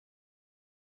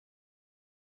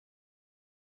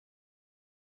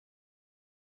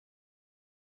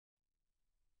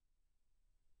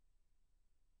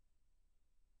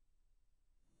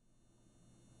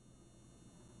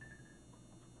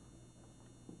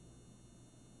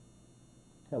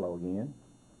Hello again,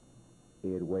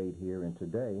 Ed Wade here, and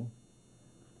today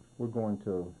we're going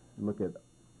to look at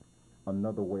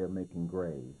another way of making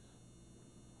grays.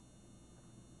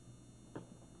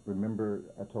 Remember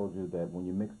I told you that when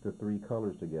you mix the three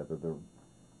colors together, the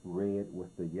red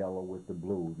with the yellow with the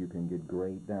blue, you can get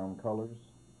grayed down colors.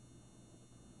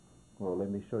 Well, let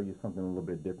me show you something a little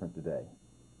bit different today.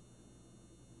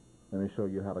 Let me show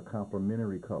you how the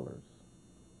complementary colors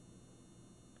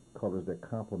that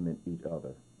complement each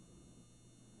other,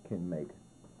 can make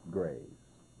grays.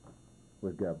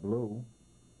 We've got blue,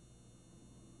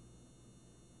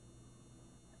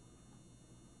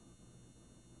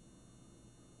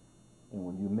 and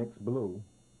when you mix blue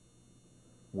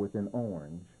with an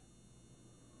orange,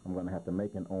 I'm going to have to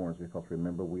make an orange because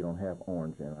remember we don't have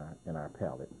orange in our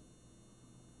palette.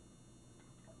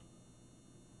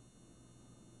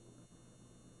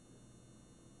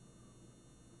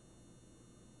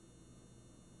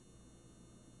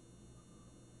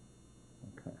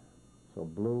 Okay, so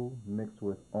blue mixed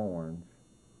with orange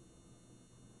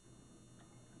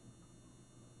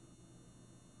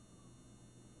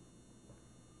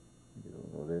get a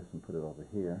little of this and put it over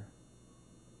here.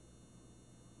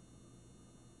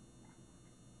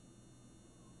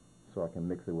 So I can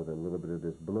mix it with a little bit of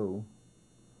this blue.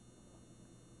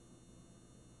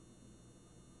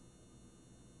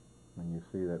 And you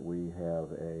see that we have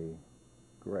a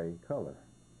gray color.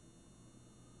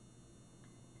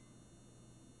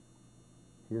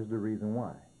 Here's the reason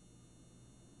why.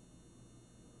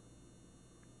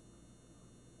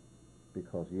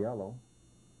 Because yellow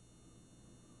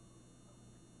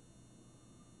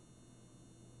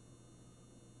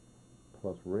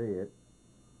plus red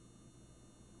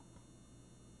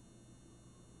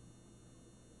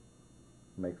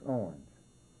makes orange.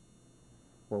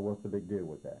 Well, what's the big deal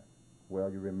with that?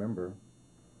 Well, you remember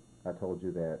I told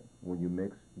you that when you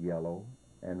mix yellow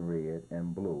and red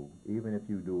and blue, even if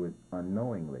you do it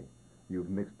unknowingly,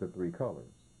 you've mixed the three colors.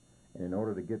 And in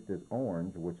order to get this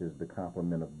orange, which is the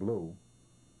complement of blue,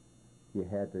 you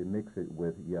had to mix it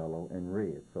with yellow and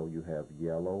red. So you have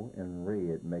yellow and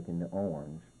red making the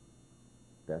orange.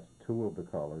 That's two of the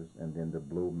colors, and then the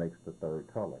blue makes the third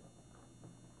color.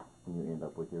 And you end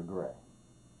up with your gray.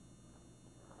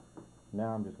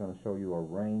 Now I'm just going to show you a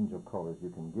range of colors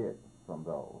you can get from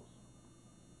those.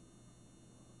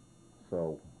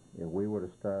 So if we were to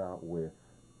start out with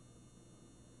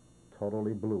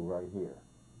totally blue right here,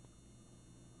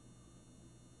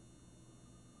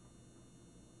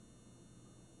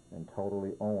 and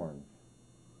totally orange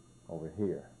over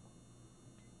here.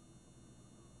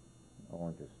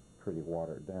 Orange is pretty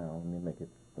watered down. Let me make it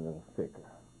a little thicker.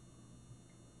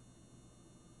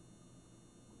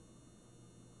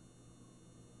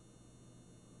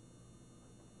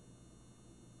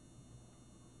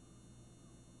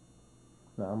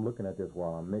 Now I'm looking at this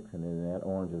while I'm mixing it, and that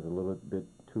orange is a little bit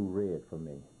too red for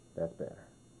me. That's better.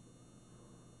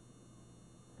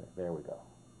 Okay, there we go.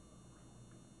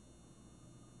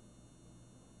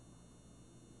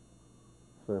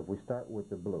 So if we start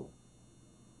with the blue.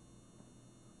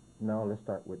 No, let's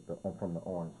start with from the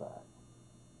orange side.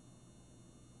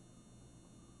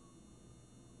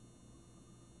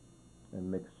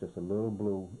 And mix just a little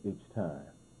blue each time.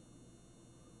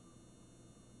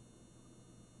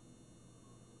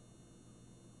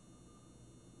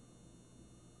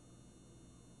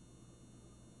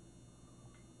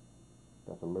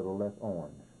 That's a little less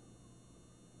orange.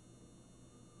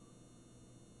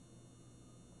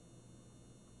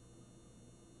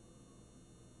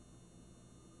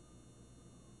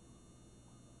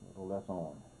 A little less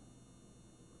orange.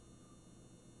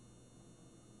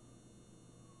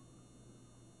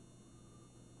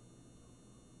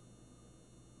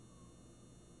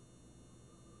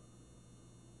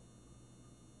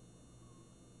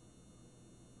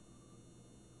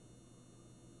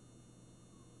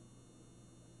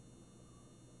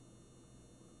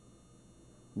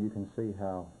 You can see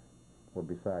how, well,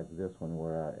 besides this one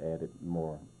where I added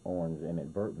more orange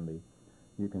inadvertently,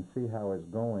 you can see how it's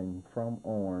going from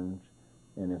orange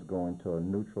and it's going to a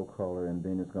neutral color, and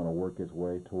then it's going to work its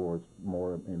way towards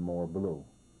more and more blue.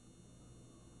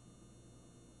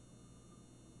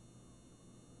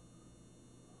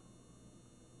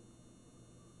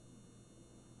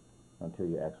 Until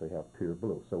you actually have pure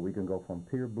blue. So we can go from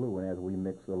pure blue, and as we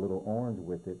mix a little orange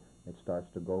with it, it starts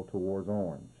to go towards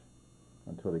orange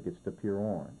until it gets to pure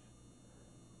orange.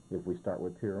 If we start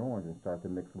with pure orange and start to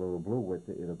mix a little blue with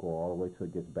it, it'll go all the way till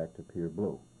it gets back to pure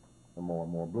blue. The more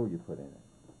and more blue you put in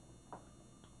it.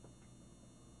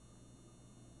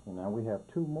 So now we have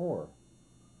two more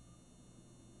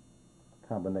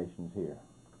combinations here.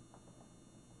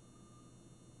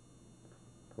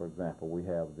 example, we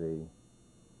have the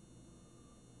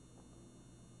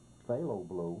phthalo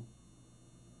blue,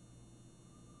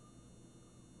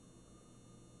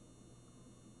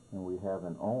 and we have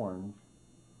an orange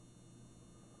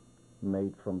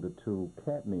made from the two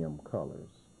cadmium colors.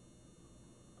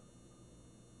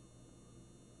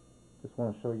 Just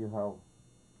want to show you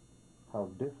how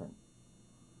different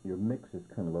your mixes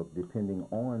can look depending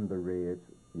on the reds,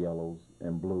 yellows,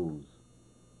 and blues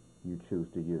you choose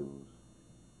to use.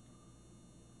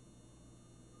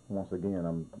 Once again,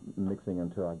 I'm mixing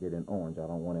until I get an orange. I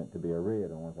don't want it to be a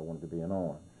red orange, I want it to be an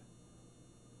orange.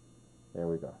 There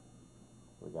we go.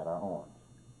 We got our orange.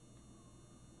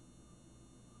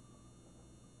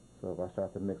 So if I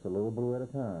start to mix a little blue at a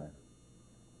time,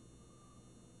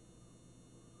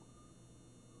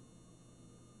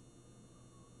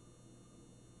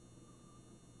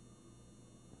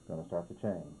 it's going to start to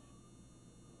change.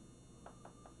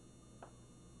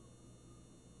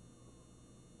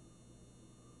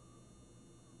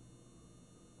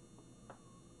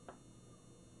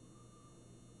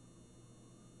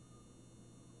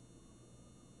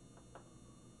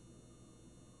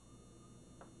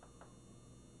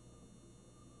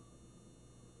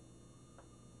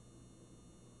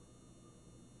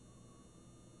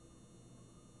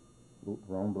 Oops,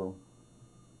 wrong blue.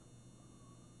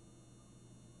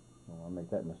 Oh, I make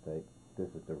that mistake. This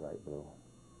is the right blue.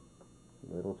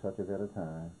 Little touches at a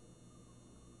time.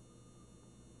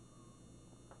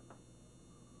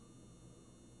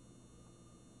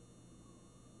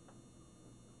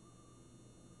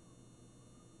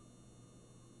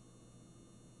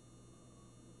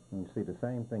 And you see the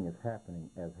same thing is happening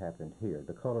as happened here.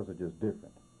 The colors are just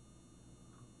different.